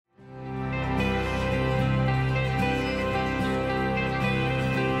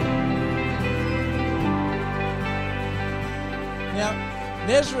Now,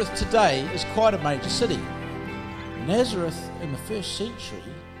 Nazareth today is quite a major city. Nazareth in the first century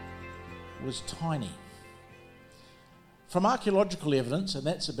was tiny. From archaeological evidence, and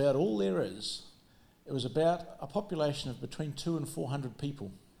that's about all there is, it was about a population of between 200 and 400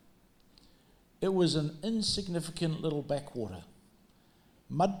 people. It was an insignificant little backwater.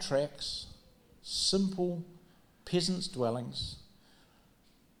 Mud tracks, simple peasants' dwellings,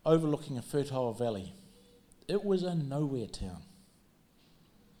 overlooking a fertile valley. It was a nowhere town.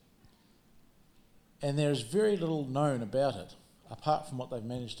 And there is very little known about it, apart from what they've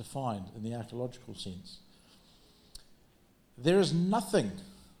managed to find in the archaeological sense. There is nothing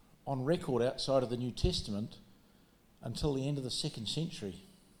on record outside of the New Testament until the end of the 2nd century.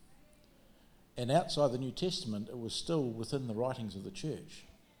 And outside the New Testament, it was still within the writings of the church.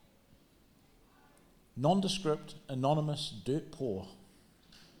 Nondescript, anonymous, dirt poor.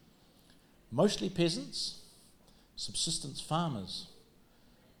 Mostly peasants, subsistence farmers,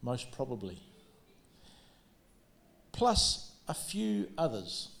 most probably. Plus a few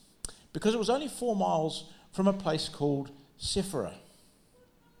others, because it was only 4 miles from a place called Sephira,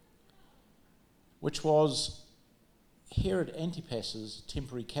 which was Herod Antipas's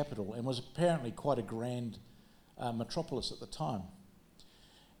temporary capital and was apparently quite a grand metropolis at the time.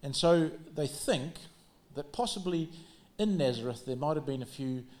 And so they think that possibly in Nazareth there might have been a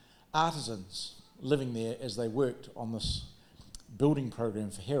few artisans living there as they worked on this building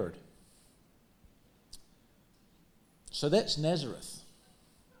program for Herod. So that's Nazareth,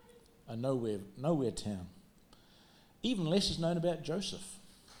 a nowhere town. Even less is known about Joseph.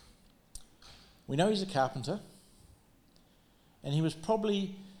 We know he's a carpenter, and he was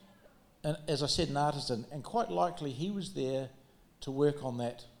probably, as I said, an artisan, and quite likely he was there to work on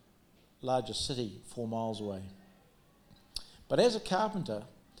that larger city 4 miles away. But as a carpenter,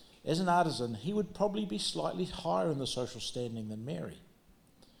 as an artisan, he would probably be slightly higher in the social standing than Mary.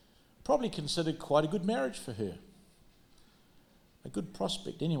 Probably considered quite a good marriage for her. A good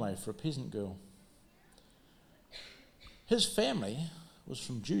prospect anyway for a peasant girl. His family was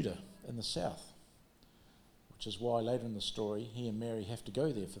from Judah in the south, which is why later in the story he and Mary have to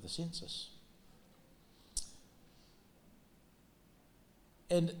go there for the census.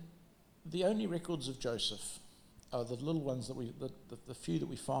 And the only records of Joseph are the little ones the few that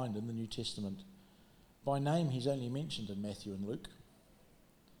we find in the New Testament. By name he's only mentioned in Matthew and Luke,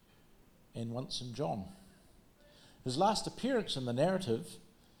 and once in John. His last appearance in the narrative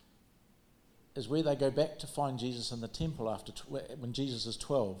is where they go back to find Jesus in the temple when Jesus is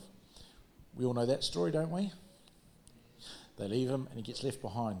 12. We all know that story, don't we? They leave him and he gets left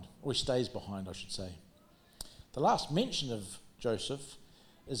behind, or he stays behind, I should say. The last mention of Joseph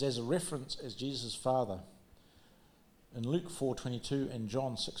is as a reference as Jesus' father in Luke 4:22 and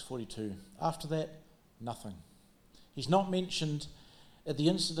John 6:42. After that, nothing. He's not mentioned at the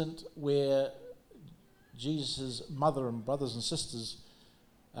incident where Jesus' mother and brothers and sisters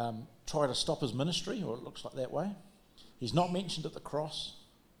try to stop his ministry, or it looks like that way. He's not mentioned at the cross.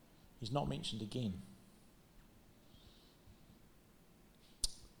 He's not mentioned again.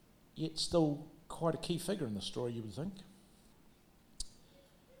 Yet still quite a key figure in the story, you would think.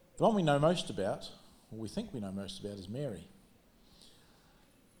 The one we know most about, or we think we know most about, is Mary.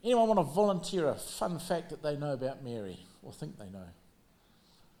 Anyone want to volunteer a fun fact that they know about Mary, or think they know?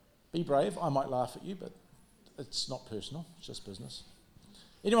 Be brave. I might laugh at you, but it's not personal, it's just business.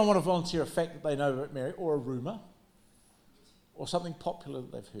 Anyone want to volunteer a fact that they know about Mary, or a rumour, or something popular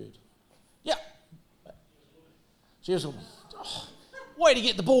that they've heard? Yeah. She was a woman. Oh, way to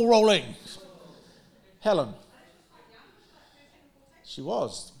get the ball rolling. Helen. She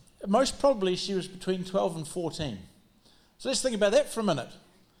was. Most probably she was between 12 and 14. So let's think about that for a minute.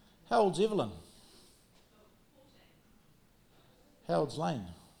 How old's Evelyn? How old's Lane?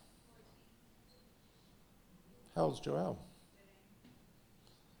 How old's Joelle?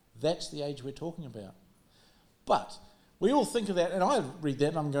 That's the age we're talking about. But we all think of that, and I read that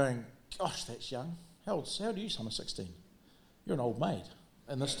and I'm going, gosh, that's young. How old are you, son of 16? You're an old maid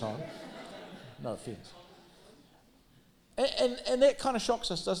in this time. No offence. And that kind of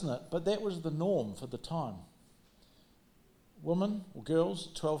shocks us, doesn't it? But that was the norm for the time. Women or girls,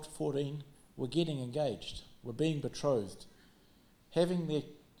 12 to 14, were getting engaged, were being betrothed,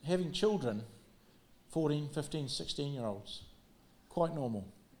 having children, 14, 15, 16-year-olds. Quite normal.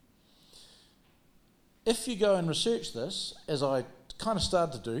 If you go and research this, as I kind of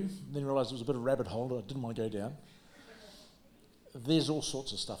started to do, then realised it was a bit of a rabbit hole that I didn't want to go down, there's all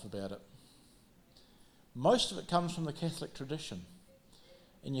sorts of stuff about it. Most of it comes from the Catholic tradition.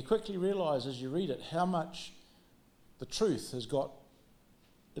 And you quickly realise as you read it how much the truth has got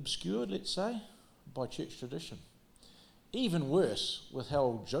obscured, let's say, by church tradition. even worse with how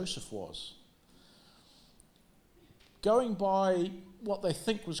old Joseph was. Going by what they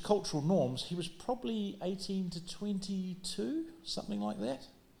think was cultural norms, he was probably 18 to 22, something like that.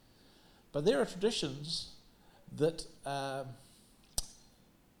 But there are traditions that have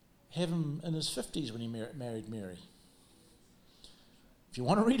him in his 50s when he married Mary. If you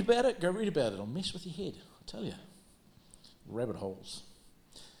want to read about it, go read about it. It'll mess with your head, I tell you. Rabbit holes.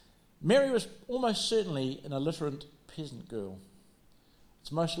 Mary was almost certainly an illiterate peasant girl.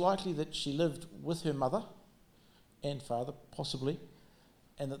 It's most likely that she lived with her mother and father, possibly,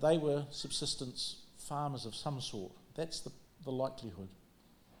 and that they were subsistence farmers of some sort. That's the likelihood.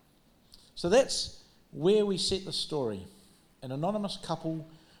 So that's where we set the story. An anonymous couple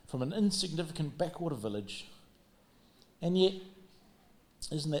from an insignificant backwater village, and yet,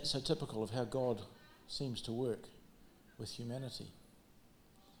 isn't that so typical of how God seems to work with humanity?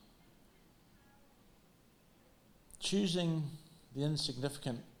 Choosing the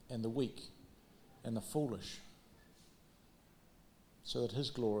insignificant and the weak and the foolish so that his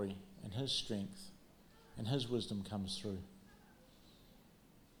glory and his strength and his wisdom comes through.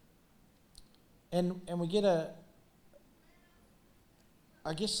 And we get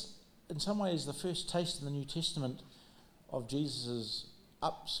I guess in some ways the first taste in the New Testament of Jesus'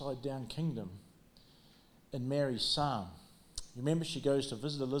 upside down kingdom in Mary's psalm. You remember she goes to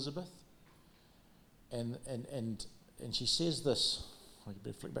visit Elizabeth and she says this. I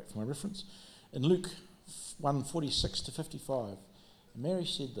better flick back for my reference. In Luke 1:46 to 55, Mary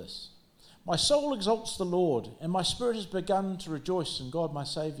said this: "My soul exalts the Lord, and my spirit has begun to rejoice in God my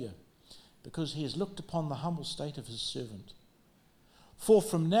Saviour, because he has looked upon the humble state of his servant. For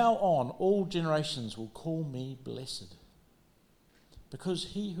from now on all generations will call me blessed, because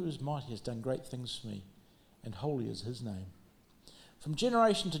he who is mighty has done great things for me, and holy is his name. From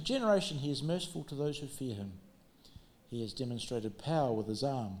generation to generation he is merciful to those who fear him. He has demonstrated power with his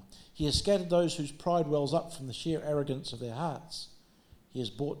arm. He has scattered those whose pride wells up from the sheer arrogance of their hearts. He has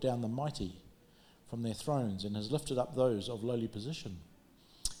brought down the mighty from their thrones and has lifted up those of lowly position.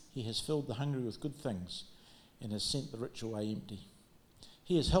 He has filled the hungry with good things and has sent the rich away empty.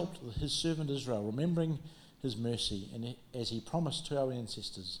 He has helped his servant Israel, remembering his mercy, and as he promised to our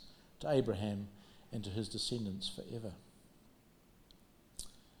ancestors, to Abraham and to his descendants forever."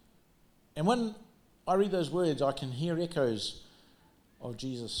 And when I read those words, I can hear echoes of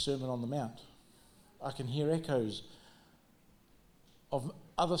Jesus' Sermon on the Mount. I can hear echoes of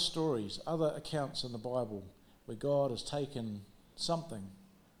other stories, other accounts in the Bible where God has taken something,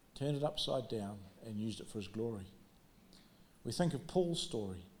 turned it upside down, and used it for his glory. We think of Paul's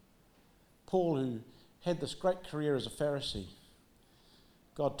story. Paul, who had this great career as a Pharisee,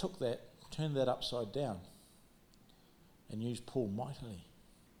 God took that, turned that upside down, and used Paul mightily.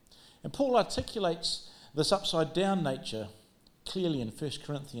 And Paul articulates this upside down nature clearly in 1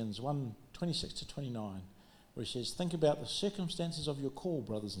 Corinthians 1:26 to 29, where he says, "Think about the circumstances of your call,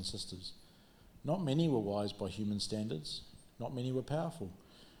 brothers and sisters. Not many were wise by human standards. Not many were powerful.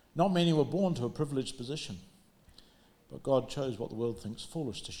 Not many were born to a privileged position. But God chose what the world thinks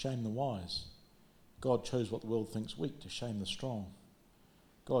foolish to shame the wise. God chose what the world thinks weak to shame the strong.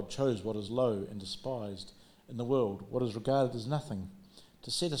 God chose what is low and despised in the world, what is regarded as nothing,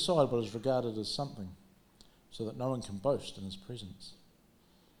 to set aside what is regarded as something, so that no one can boast in his presence."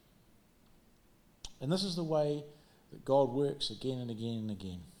 And this is the way that God works again and again and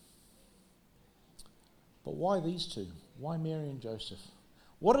again. But why these two? Why Mary and Joseph?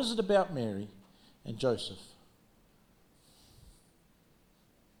 What is it about Mary and Joseph?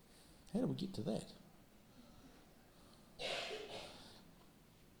 How do we get to that?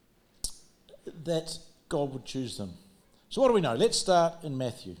 That God would choose them. So what do we know? Let's start in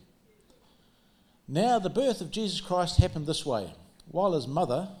Matthew. Now the birth of Jesus Christ happened this way. While his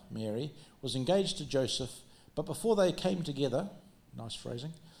mother, Mary, was engaged to Joseph, but before they came together, nice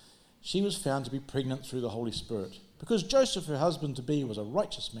phrasing, she was found to be pregnant through the Holy Spirit. Because Joseph, her husband-to-be, was a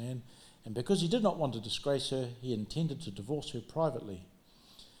righteous man, and because he did not want to disgrace her, he intended to divorce her privately.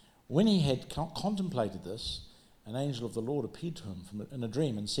 When he had contemplated this, an angel of the Lord appeared to him in a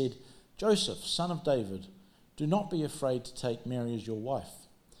dream and said, "Joseph, son of David, do not be afraid to take Mary as your wife,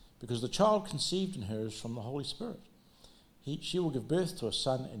 because the child conceived in her is from the Holy Spirit. She will give birth to a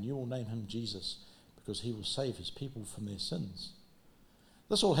son, and you will name him Jesus, because he will save his people from their sins."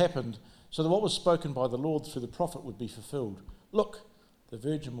 This all happened so that what was spoken by the Lord through the prophet would be fulfilled. "Look, the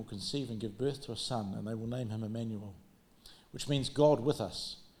virgin will conceive and give birth to a son, and they will name him Emmanuel," which means God with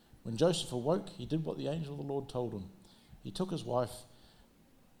us. When Joseph awoke, he did what the angel of the Lord told him. He took his wife,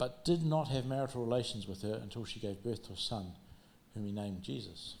 but did not have marital relations with her until she gave birth to a son, whom he named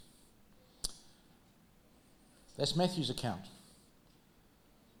Jesus. That's Matthew's account.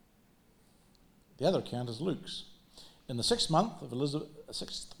 The other account is Luke's. In the sixth month of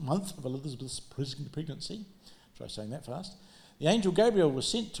Elizabeth's pregnancy, try saying that fast, the angel Gabriel was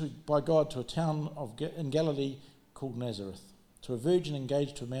sent by God to a town in Galilee called Nazareth, to a virgin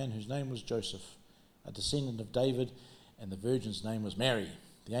engaged to a man whose name was Joseph, a descendant of David, and the virgin's name was Mary.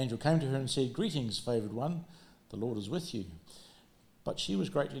 The angel came to her and said, "Greetings, favoured one, the Lord is with you." But she was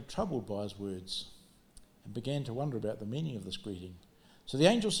greatly troubled by his words and began to wonder about the meaning of this greeting. So the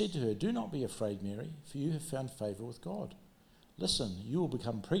angel said to her, "Do not be afraid, Mary, for you have found favour with God. Listen, you will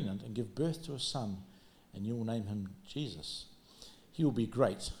become pregnant and give birth to a son, and you will name him Jesus. He will be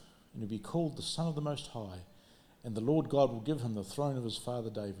great, and will be called the Son of the Most High, and the Lord God will give him the throne of his father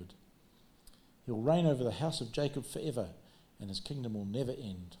David. He will reign over the house of Jacob forever, and his kingdom will never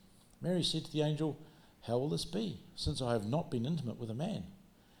end." Mary said to the angel, "How will this be, since I have not been intimate with a man?"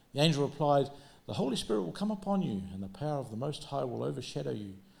 The angel replied, "The Holy Spirit will come upon you, and the power of the Most High will overshadow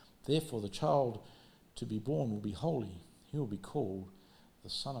you. Therefore the child to be born will be holy. He will be called the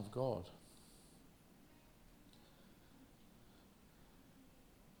Son of God."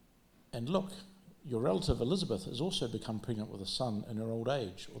 And look, your relative Elizabeth has also become pregnant with a son in her old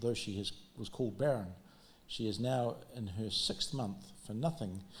age. Although she was called barren, she is now in her 6th month, for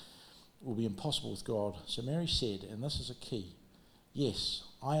nothing will be impossible with God. So Mary said, and this is a key, "Yes,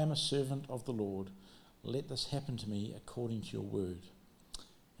 I am a servant of the Lord. Let this happen to me according to your word."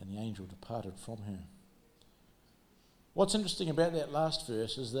 And the angel departed from her. What's interesting about that last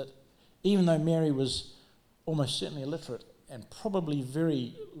verse is that even though Mary was almost certainly illiterate and probably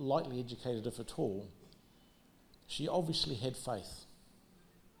very lightly educated, if at all, she obviously had faith.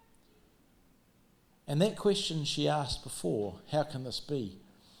 And that question she asked before, "How can this be?"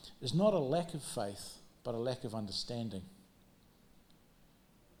 is not a lack of faith, but a lack of understanding.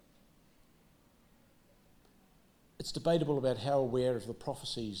 It's debatable about how aware of the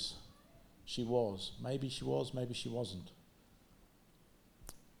prophecies she was. Maybe she was, maybe she wasn't.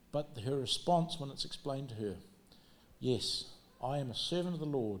 But her response when it's explained to her, "Yes, I am a servant of the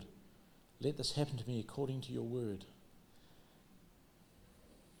Lord. Let this happen to me according to your word."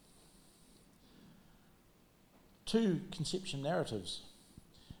 Two conception narratives.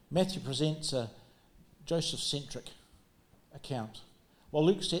 Matthew presents a Joseph-centric account, while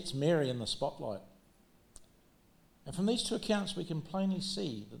Luke sets Mary in the spotlight. And from these two accounts we can plainly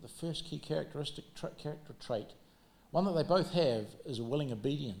see that the first key character trait, one that they both have, is a willing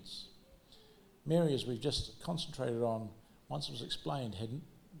obedience. Mary, as we've just concentrated on, once it was explained, had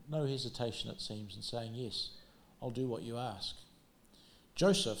no hesitation, it seems, in saying, "Yes, I'll do what you ask."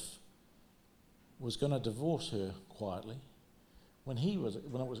 Joseph was going to divorce her quietly. When it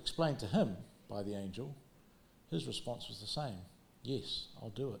was explained to him by the angel, his response was the same. "Yes, I'll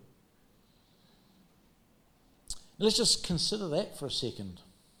do it." Now let's just consider that for a second.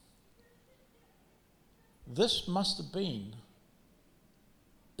 This must have been,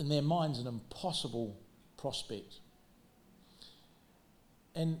 in their minds, an impossible prospect.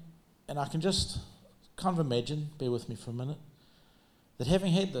 And I can just kind of imagine, bear with me for a minute, that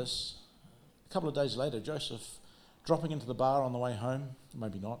having had this, a couple of days later, Joseph, dropping into the bar on the way home,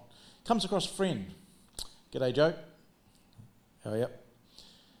 maybe not, comes across a friend. "G'day, Joe. How are you?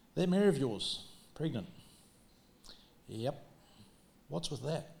 That Mary of yours, pregnant." "Yep. What's with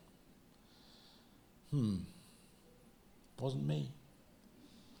that?" "Wasn't me."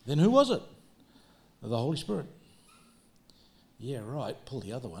 "Then who was it?" "The Holy Spirit." "Yeah, right. Pull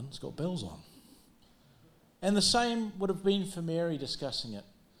the other one. It's got bells on." And the same would have been for Mary discussing it.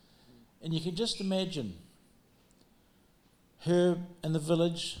 And you can just imagine her in the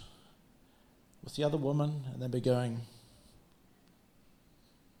village with the other woman, and they'd be going,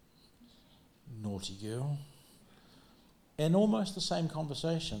 "Naughty girl." And almost the same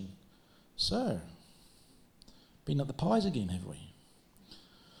conversation. "So, been at the pies again, have we?"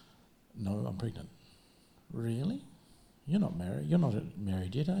 "No, I'm pregnant." "Really? You're not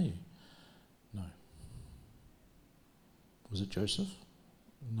married yet, are you?" "No." "Was it Joseph?"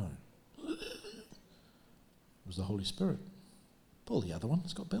 "No." "It was the Holy Spirit." "Pull the other one,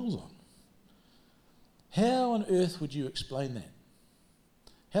 it's got bells on." How on earth would you explain that?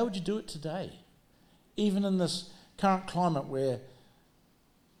 How would you do it today? Even in this current climate where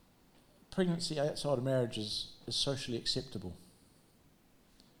pregnancy outside of marriage is socially acceptable.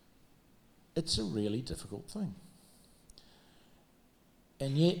 It's a really difficult thing.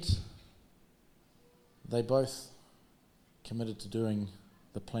 And yet, they both committed to doing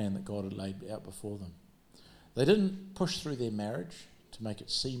the plan that God had laid out before them. They didn't push through their marriage to make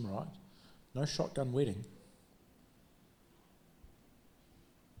it seem right. No shotgun wedding.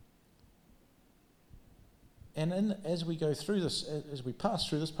 And as we go through this, as we pass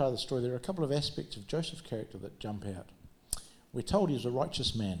through this part of the story, there are a couple of aspects of Joseph's character that jump out. We're told he was a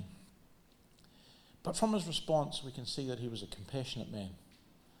righteous man. But from his response, we can see that he was a compassionate man.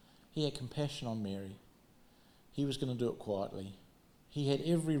 He had compassion on Mary. He was going to do it quietly. He had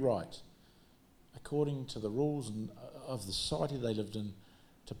every right, according to the rules of the society they lived in,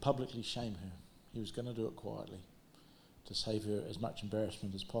 to publicly shame her. He was going to do it quietly, to save her as much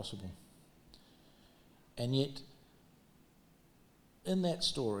embarrassment as possible. And yet, in that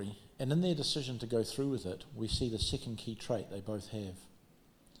story, and in their decision to go through with it, we see the second key trait they both have.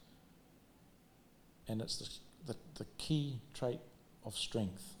 And it's the key trait of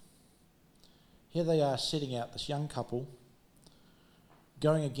strength. Here they are setting out, this young couple,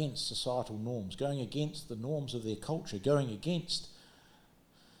 going against societal norms, going against the norms of their culture, going against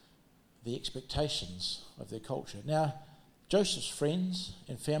the expectations of their culture. Now, Joseph's friends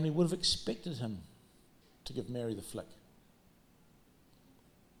and family would have expected him to give Mary the flick.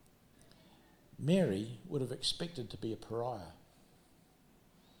 Mary would have expected to be a pariah.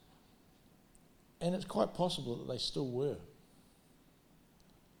 And it's quite possible that they still were.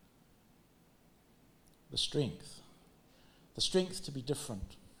 The strength to be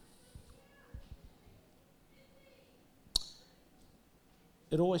different.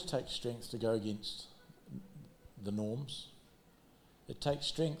 It always takes strength to go against the norms. It takes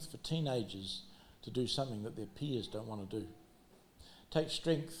strength for teenagers to do something that their peers don't want to do. It takes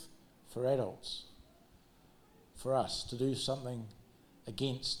strength for adults, for us, to do something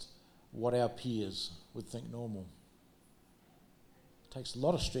against what our peers would think normal. It takes a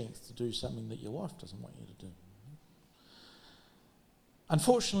lot of strength to do something that your wife doesn't want you to do.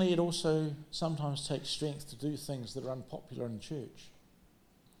 Unfortunately, it also sometimes takes strength to do things that are unpopular in church,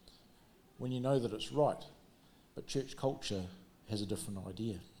 when you know that it's right, but church culture has a different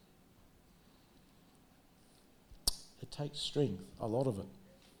idea. It takes strength, a lot of it.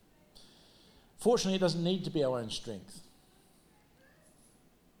 Fortunately, it doesn't need to be our own strength.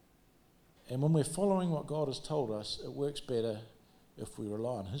 And when we're following what God has told us, it works better if we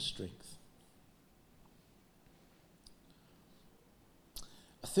rely on His strength.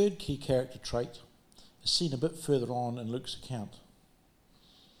 A third key character trait is seen a bit further on in Luke's account.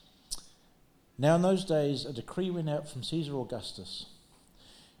 Now in those days, a decree went out from Caesar Augustus.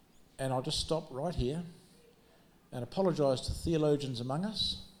 And I'll just stop right here and apologise to theologians among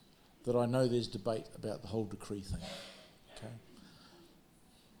us that I know there's debate about the whole decree thing. Okay?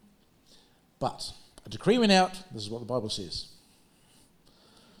 But a decree went out, this is what the Bible says,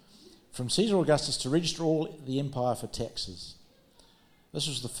 from Caesar Augustus to register all the empire for taxes. This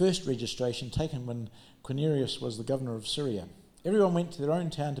was the first registration taken when Quirinius was the governor of Syria. Everyone went to their own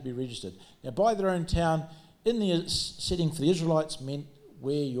town to be registered. Now, by their own town, in the setting for the Israelites, meant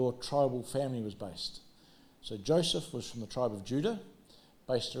where your tribal family was based. So Joseph was from the tribe of Judah,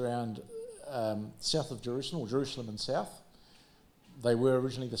 based around south of Jerusalem, or Jerusalem and south. They were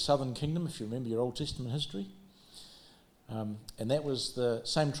originally the southern kingdom, if you remember your Old Testament history. And that was the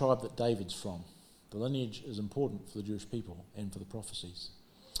same tribe that David's from. The lineage is important for the Jewish people and for the prophecies.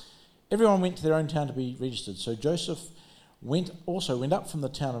 Everyone went to their own town to be registered. So Joseph went up from the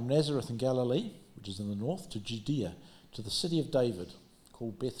town of Nazareth in Galilee, which is in the north, to Judea, to the city of David,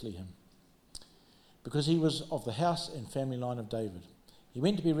 called Bethlehem, because he was of the house and family line of David. He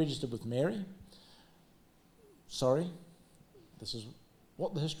went to be registered with Mary. This is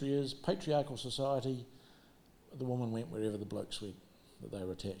what the history is, patriarchal society. The woman went wherever the blokes went that they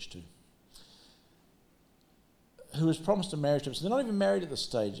were attached to. Who was promised a marriage to him. So they're not even married at this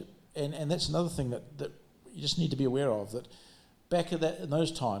stage. And that's another thing that you just need to be aware of, that back in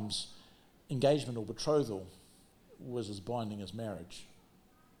those times, engagement or betrothal was as binding as marriage.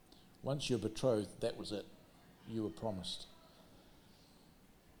 Once you're betrothed, that was it. You were promised.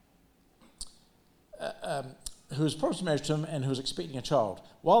 Who was promised marriage to him and who was expecting a child.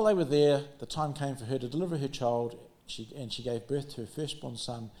 While they were there, the time came for her to deliver her child, and she gave birth to her firstborn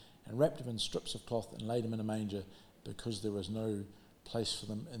son and wrapped him in strips of cloth and laid him in a manger because there was no place for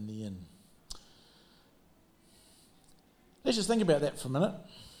them in the inn. Let's just think about that for a minute.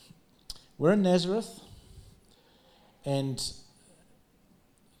 We're in Nazareth, and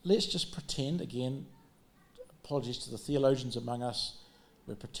let's just pretend, again, apologies to the theologians among us,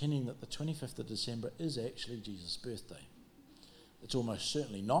 we're pretending that the 25th of December is actually Jesus' birthday. It's almost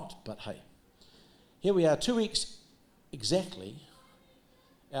certainly not, but hey. Here we are 2 weeks exactly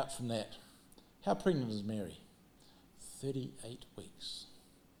out from that. How pregnant is Mary? 38 weeks.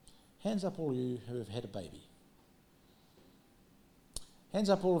 Hands up all of you who have had a baby. Hands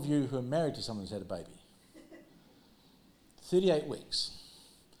up all of you who are married to someone who's had a baby. 38 weeks.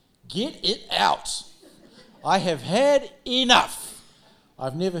 Get it out. I have had enough.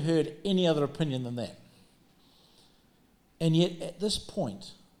 I've never heard any other opinion than that. And yet at this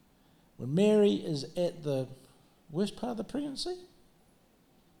point, when Mary is at the worst part of the pregnancy,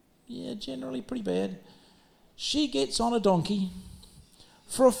 yeah, generally pretty bad, she gets on a donkey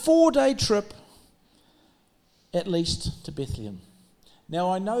for a 4-day trip, at least, to Bethlehem.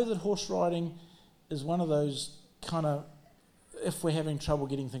 Now, I know that horse riding is one of those kind of, if we're having trouble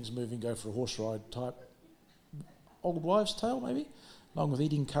getting things moving, go for a horse ride type old wives' tale, maybe, along with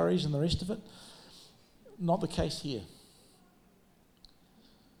eating curries and the rest of it. Not the case here.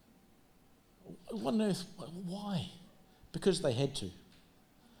 What on earth? Why? Because they had to.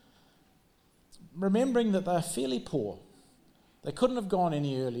 Remembering that they're fairly poor. They couldn't have gone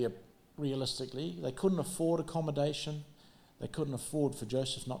any earlier, realistically. They couldn't afford accommodation. They couldn't afford for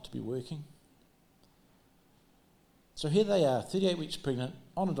Joseph not to be working. So here they are, 38 weeks pregnant,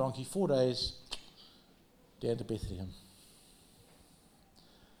 on a donkey, 4 days, down to Bethlehem.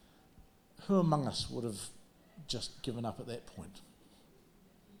 Who among us would have just given up at that point?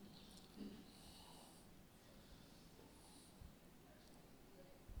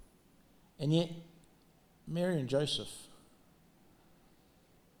 And yet, Mary and Joseph,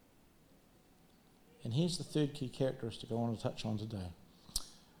 and here's the third key characteristic I want to touch on today,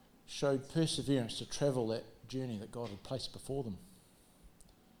 showed perseverance to travel that journey that God had placed before them,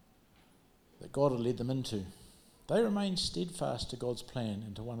 that God had led them into. They remained steadfast to God's plan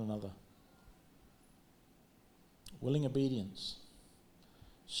and to one another. Willing obedience,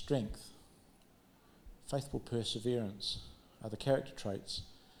 strength, faithful perseverance are the character traits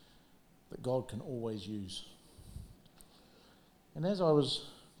that God can always use. And as I was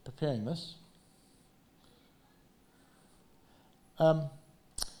preparing this,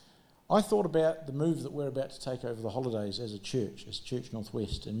 I thought about the move that we're about to take over the holidays as a church, as Church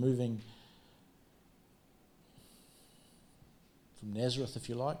Northwest, and moving from Nazareth, if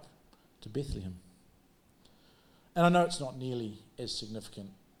you like, to Bethlehem. And I know it's not nearly as significant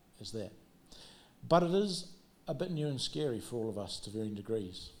as that, but it is a bit new and scary for all of us to varying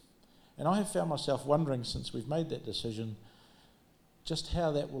degrees. And I have found myself wondering, since we've made that decision, just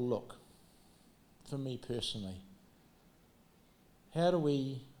how that will look for me personally. How do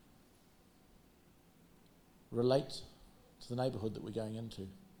we relate to the neighbourhood that we're going into?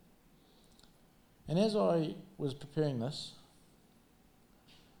 And as I was preparing this,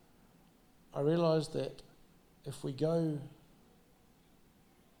 I realised that if we go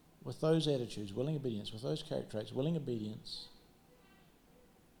with those attitudes, willing obedience, with those character traits, willing obedience,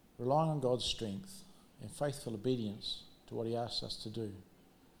 relying on God's strength and faithful obedience to what He asks us to do,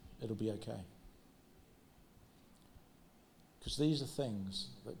 it'll be okay. Because these are things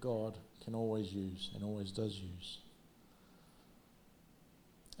that God can always use and always does use.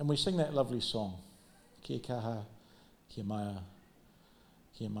 And we sing that lovely song, Kia kaha, kia maia,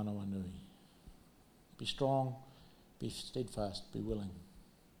 kia manawa nui. Be strong, be steadfast, be willing.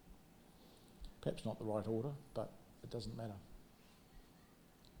 Perhaps not the right order, but it doesn't matter.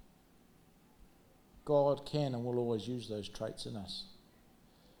 God can and will always use those traits in us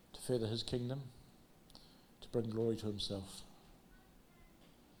to further His kingdom, to bring glory to Himself.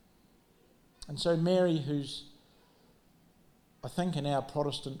 And so Mary, who's, I think in our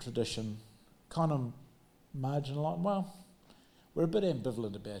Protestant tradition, kind of marginalised, well, we're a bit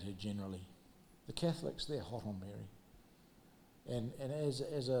ambivalent about her generally. The Catholics, they're hot on Mary. And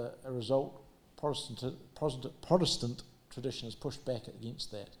as a result, Protestant tradition has pushed back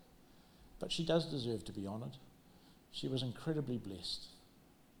against that. But she does deserve to be honoured. She was incredibly blessed.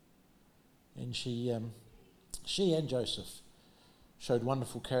 And she and Joseph showed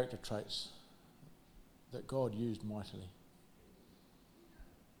wonderful character traits that God used mightily.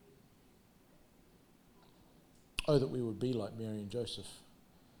 Oh, that we would be like Mary and Joseph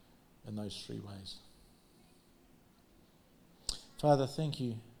in those three ways. Father, thank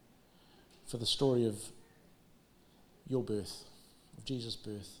you for the story of your birth, of Jesus'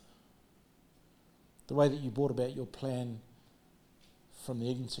 birth. The way that you brought about your plan from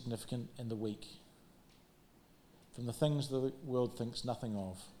the insignificant and the weak, from the things the world thinks nothing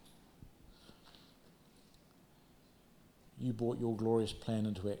of. You brought your glorious plan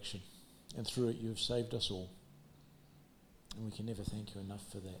into action, and through it you have saved us all. And we can never thank you enough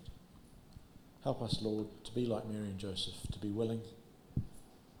for that. Help us, Lord, to be like Mary and Joseph, to be willing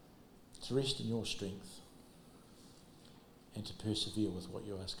to rest in your strength and to persevere with what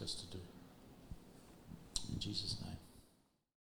you ask us to do. In Jesus' name.